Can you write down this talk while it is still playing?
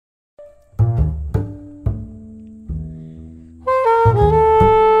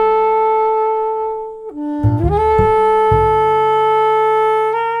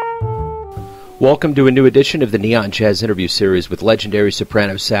Welcome to a new edition of the Neon Jazz interview series with legendary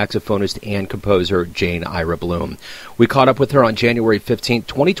soprano saxophonist and composer Jane Ira Bloom. We caught up with her on January 15,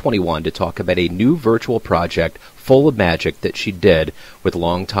 2021 to talk about a new virtual project full of magic that she did with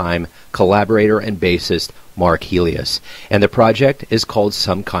longtime collaborator and bassist Mark Helias. And the project is called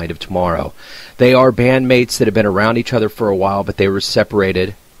Some Kind of Tomorrow. They are bandmates that have been around each other for a while, but they were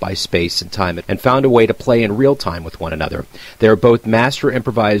separated by space and time and found a way to play in real time with one another. They are both master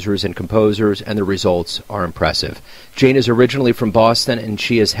improvisers and composers, and the results are impressive. Jane is originally from Boston, and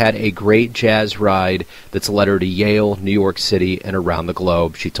she has had a great jazz ride that's led her to Yale, New York City, and around the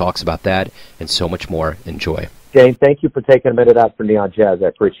globe. She talks about that and so much more. Enjoy. Jane, thank you for taking a minute out for Neon Jazz. I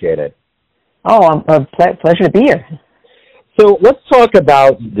appreciate it. Oh, a pleasure to be here. So let's talk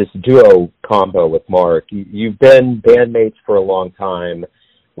about this duo combo with Mark. You've been bandmates for a long time.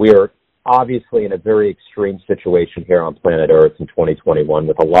 We are obviously in a very extreme situation here on planet Earth in 2021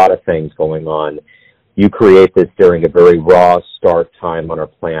 with a lot of things going on. You create this during a very raw start time on our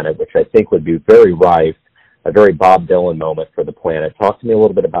planet, which I think would be very rife, a very Bob Dylan moment for the planet. Talk to me a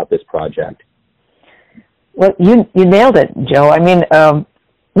little bit about this project. Well, you nailed it, Joe. I mean,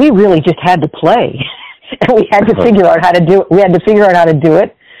 we really just had to play. And we had to figure out how to do it. We had to figure out how to do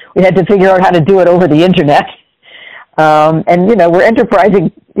it. We had to figure out how to do it over the internet. And, you know, we're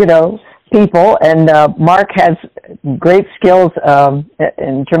enterprising, people, and Mark has great skills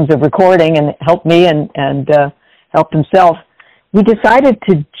in terms of recording and helped me and helped himself. We decided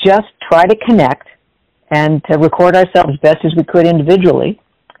to just try to connect and to record ourselves best as we could individually.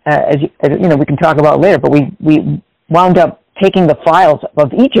 As we can talk about later, but we wound up taking the files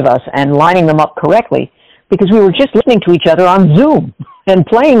of each of us and lining them up correctly because we were just listening to each other on Zoom and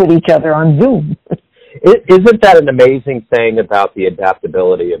playing with each other on Zoom. Isn't that an amazing thing about the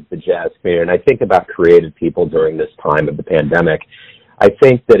adaptability of the jazz community? And I think about creative people during this time of the pandemic. I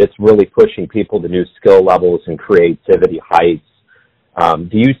think that it's really pushing people to new skill levels and creativity heights.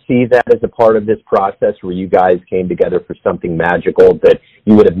 Do you see that as a part of this process where you guys came together for something magical that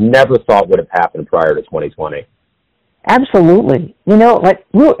you would have never thought would have happened prior to 2020? Absolutely. Like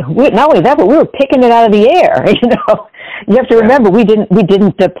we not only that, but we were picking it out of the air. You have to remember we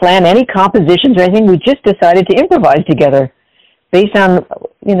didn't plan any compositions or anything. We just decided to improvise together based on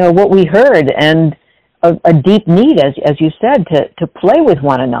what we heard and a deep need, as you said, to play with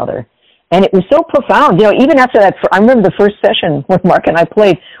one another. And it was so profound. Even after that, I remember the first session when Mark and I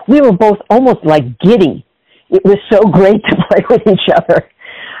played, we were both almost like giddy. It was so great to play with each other.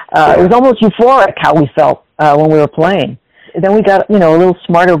 It was almost euphoric how we felt when we were playing. Then we got, a little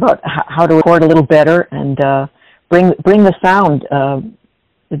smarter about how to record a little better and bring the sound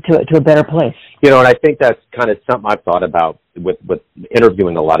to a better place. And I think that's kind of something I've thought about with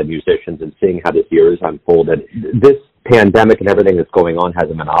interviewing a lot of musicians and seeing how this year has unfolded. This pandemic and everything that's going on has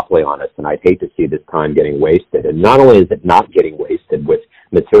a monopoly on us, and I'd hate to see this time getting wasted. And not only is it not getting wasted with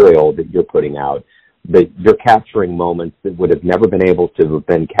material that you're putting out, but you're capturing moments that would have never been able to have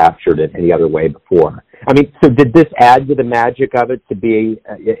been captured in any other way before. I mean, so did this add to the magic of it to be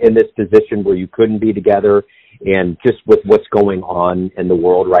in this position where you couldn't be together? And just with what's going on in the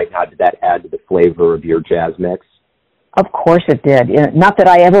world right now, did that add to the flavor of your jazz mix? Of course it did. Not that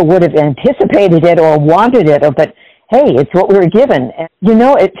I ever would have anticipated it or wanted it, but hey, it's what we were given.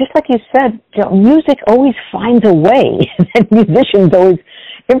 It just like you said, music always finds a way. And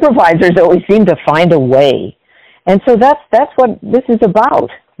improvisers always seem to find a way. And so that's what this is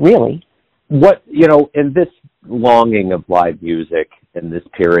about, really. What, in this longing of live music in this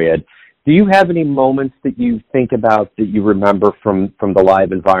period, do you have any moments that you think about that you remember from the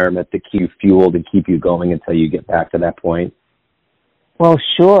live environment that keep you fueled and keep you going until you get back to that point? Well,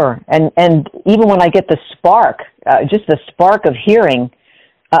 sure. And even when I get the spark, just the spark of hearing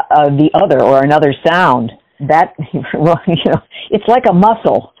the other or another sound, that, it's like a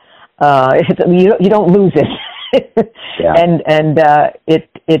muscle. You don't lose it. Yeah. And it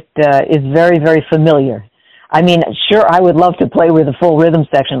is very, very familiar. I mean, sure, I would love to play with a full rhythm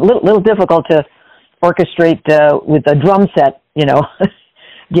section. Little difficult to orchestrate with a drum set,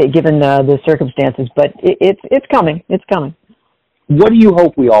 given the circumstances. But it's coming. It's coming. What do you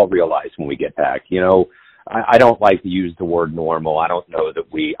hope we all realize when we get back? I don't like to use the word normal. I don't know that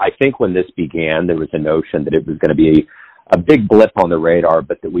I think when this began, there was a notion that it was going to be a big blip on the radar,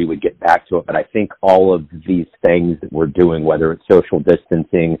 but that we would get back to it. But I think all of these things that we're doing, whether it's social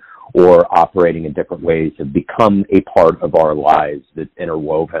distancing or operating in different ways, have become a part of our lives that's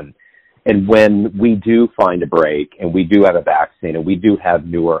interwoven. And when we do find a break and we do have a vaccine and we do have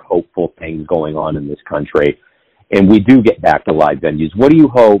newer, hopeful things going on in this country, and we do get back to live venues, what do you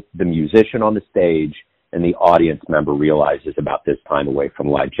hope the musician on the stage and the audience member realizes about this time away from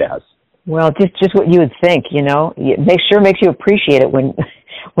live jazz? Well, just what you would think, you know. It makes you appreciate it when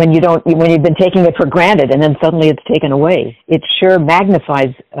you've been taking it for granted and then suddenly it's taken away. It sure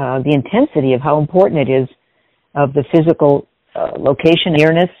magnifies the intensity of how important it is of the physical location,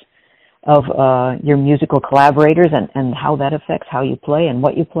 nearness of your musical collaborators and how that affects how you play and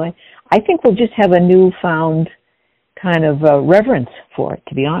what you play. I think we'll just have a newfound kind of reverence for it,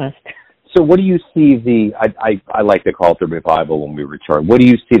 to be honest. So what do you see I like to call it the revival when we return. What do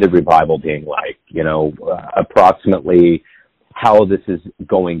you see the revival being like? You know, approximately how this is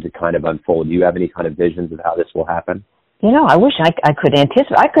going to kind of unfold. Do you have any kind of visions of how this will happen? You know, I wish I could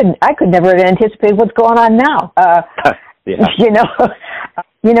anticipate. I could never anticipate what's going on now. Yeah.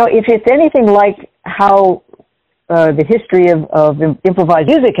 You know, if it's anything like how the history of improvised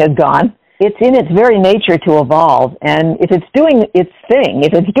music has gone, it's in its very nature to evolve. And if it's doing its thing,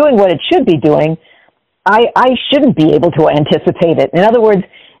 if it's doing what it should be doing, I shouldn't be able to anticipate it. In other words,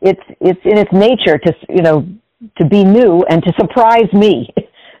 it's in its nature to be new and to surprise me.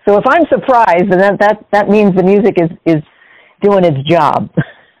 So if I'm surprised, then that means the music is doing its job.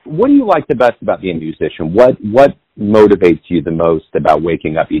 What do you like the best about being a musician? What motivates you the most about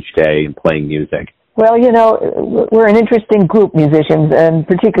waking up each day and playing music? Well, you know, we're an interesting group, musicians, and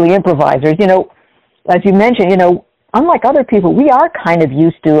particularly improvisers. You know, as you mentioned, you know, unlike other people, we are kind of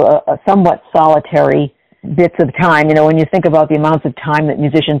used to a somewhat solitary bits of time. You know, when you think about the amounts of time that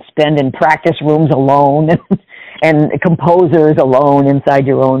musicians spend in practice rooms alone and composers alone inside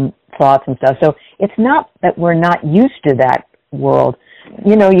your own thoughts and stuff. So it's not that we're not used to that world.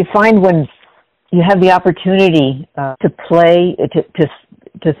 You know, you find when you have the opportunity to play,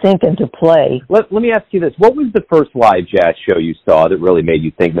 to think and to play. Let me ask you this. What was the first live jazz show you saw that really made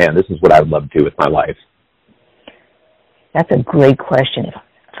you think, man, this is what I would love to do with my life? That's a great question. If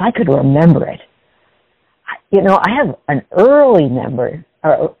I could remember it. You know, I have an early memory,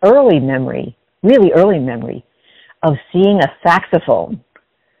 really early memory of seeing a saxophone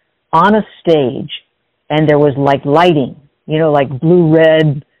on a stage, and there was like lighting, you know, like blue,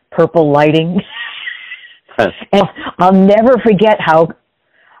 red, purple lighting. And I'll never forget how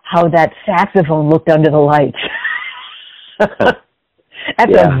that saxophone looked under the lights.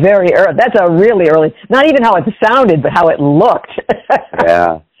 That's a really early, not even how it sounded, but how it looked.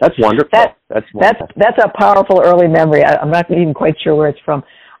 Yeah, that's wonderful. That's a powerful early memory. I'm not even quite sure where it's from.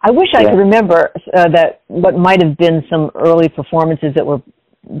 I wish I could remember that what might have been some early performances that were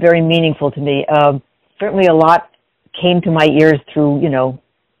very meaningful to me. Certainly a lot came to my ears through, you know,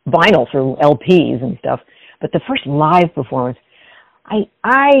 vinyl, through LPs and stuff. But the first live performance,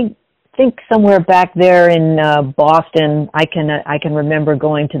 I think somewhere back there in Boston, I can remember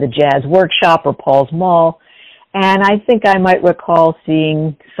going to the Jazz Workshop or Paul's Mall, and I think I might recall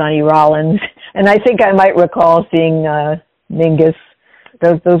seeing Sonny Rollins, and I think I might recall seeing Mingus.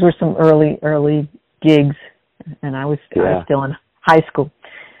 Those were some early gigs, and I was still in high school.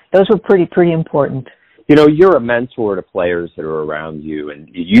 Those were pretty important. You know, you're a mentor to players that are around you, and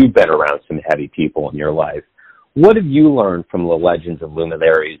you've been around some heavy people in your life. What have you learned from the legends and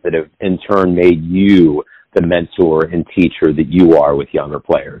luminaries that have in turn made you the mentor and teacher that you are with younger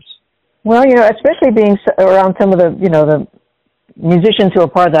players? Well, you know, especially being around some of the, you know, the musicians who are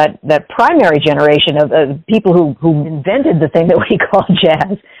part of that primary generation of people who invented the thing that we call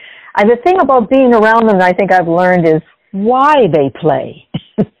jazz. The thing about being around them that I think I've learned is why they play.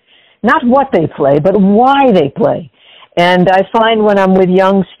 Not what they play, but why they play. And I find when I'm with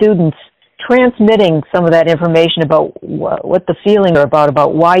young students, transmitting some of that information about what the feeling are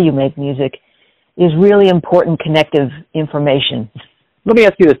about why you make music is really important connective information. Let me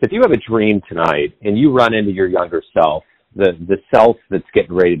ask you this. If you have a dream tonight and you run into your younger self, the self that's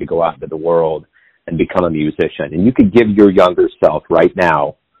getting ready to go out into the world and become a musician, and you could give your younger self right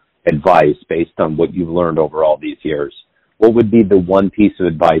now advice based on what you've learned over all these years, what would be the one piece of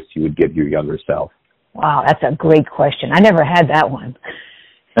advice you would give your younger self? Wow, that's a great question. I never had that one.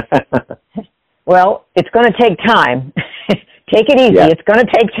 Well, it's going to take time. Take it easy. Yeah. It's going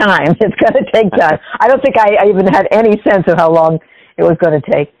to take time. It's going to take time. I don't think I even had any sense of how long it was going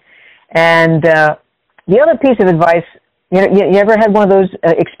to take. And the other piece of advice, you ever had one of those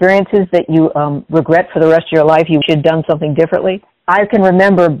experiences that you regret for the rest of your life? You should have done something differently. I can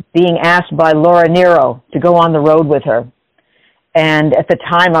remember being asked by Laura Nero to go on the road with her. And at the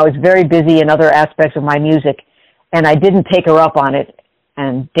time, I was very busy in other aspects of my music, and I didn't take her up on it.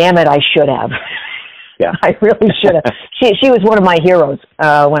 And damn it, I should have. Yeah, I really should have. She was one of my heroes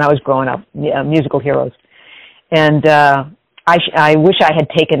when I was growing up, musical heroes. And I wish I had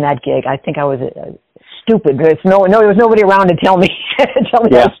taken that gig. I think I was stupid. There was nobody around to tell me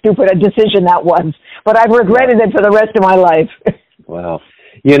how stupid a decision that was. But I've regretted it for the rest of my life. Wow.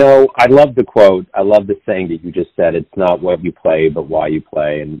 You know, I love the quote. I love the saying that you just said. It's not what you play, but why you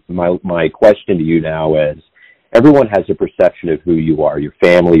play. And my question to you now is, everyone has a perception of who you are, your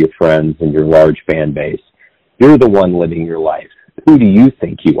family, your friends, and your large fan base. You're the one living your life. Who do you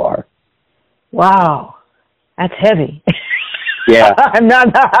think you are? Wow, that's heavy. Yeah. I'm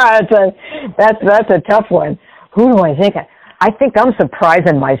not. That's a tough one. Who do I think? I think I'm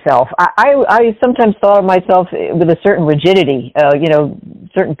surprising myself. I sometimes thought of myself with a certain rigidity.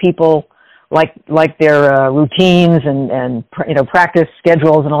 Certain people like their routines and practice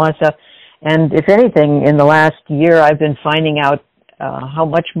schedules and all that stuff. And if anything, in the last year, I've been finding out how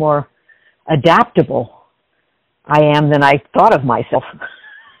much more adaptable I am than I thought of myself.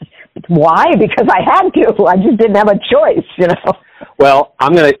 Why? Because I had to. I just didn't have a choice, Well,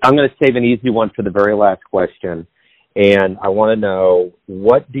 I'm gonna save an easy one for the very last question, and I want to know,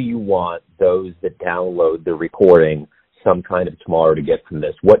 what do you want those that download the recording sometime tomorrow to get from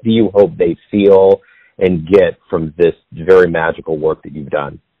this? What do you hope they feel and get from this very magical work that you've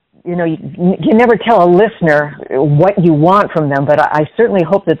done? You never tell a listener what you want from them, but I certainly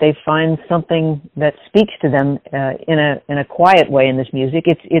hope that they find something that speaks to them in a quiet way in this music.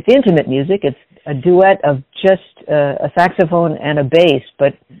 It's intimate music. It's a duet of just a saxophone and a bass,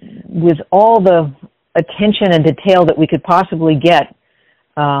 but with all the attention and detail that we could possibly get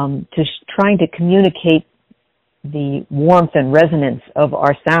trying to communicate the warmth and resonance of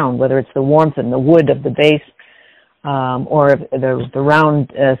our sound, whether it's the warmth and the wood of the bass, or the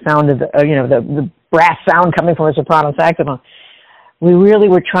round sound of the brass sound coming from a soprano saxophone. We really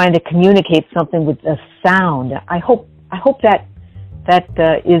were trying to communicate something with a sound. I hope that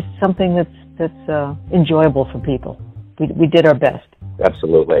is something that's enjoyable for people. We did our best.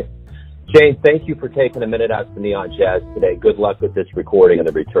 Absolutely. Jane, thank you for taking a minute out to Neon Jazz today. Good luck with this recording and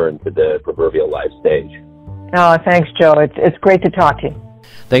the return to the proverbial live stage. Oh, thanks, Joe. It's great to talk to you.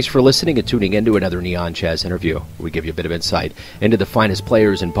 Thanks for listening and tuning in to another Neon Jazz interview. We give you a bit of insight into the finest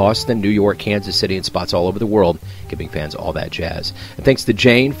players in Boston, New York, Kansas City, and spots all over the world, giving fans all that jazz. And thanks to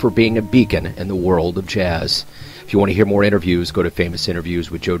Jane for being a beacon in the world of jazz. If you want to hear more interviews, go to Famous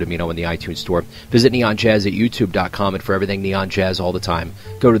Interviews with Joe Domino in the iTunes Store. Visit neonjazz at youtube.com, and for everything Neon Jazz all the time,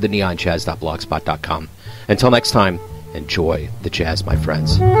 go to the neonjazz.blogspot.com. Until next time, enjoy the jazz, my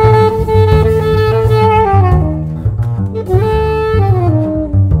friends.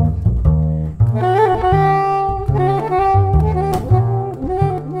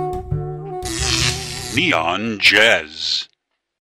 Neon Jazz.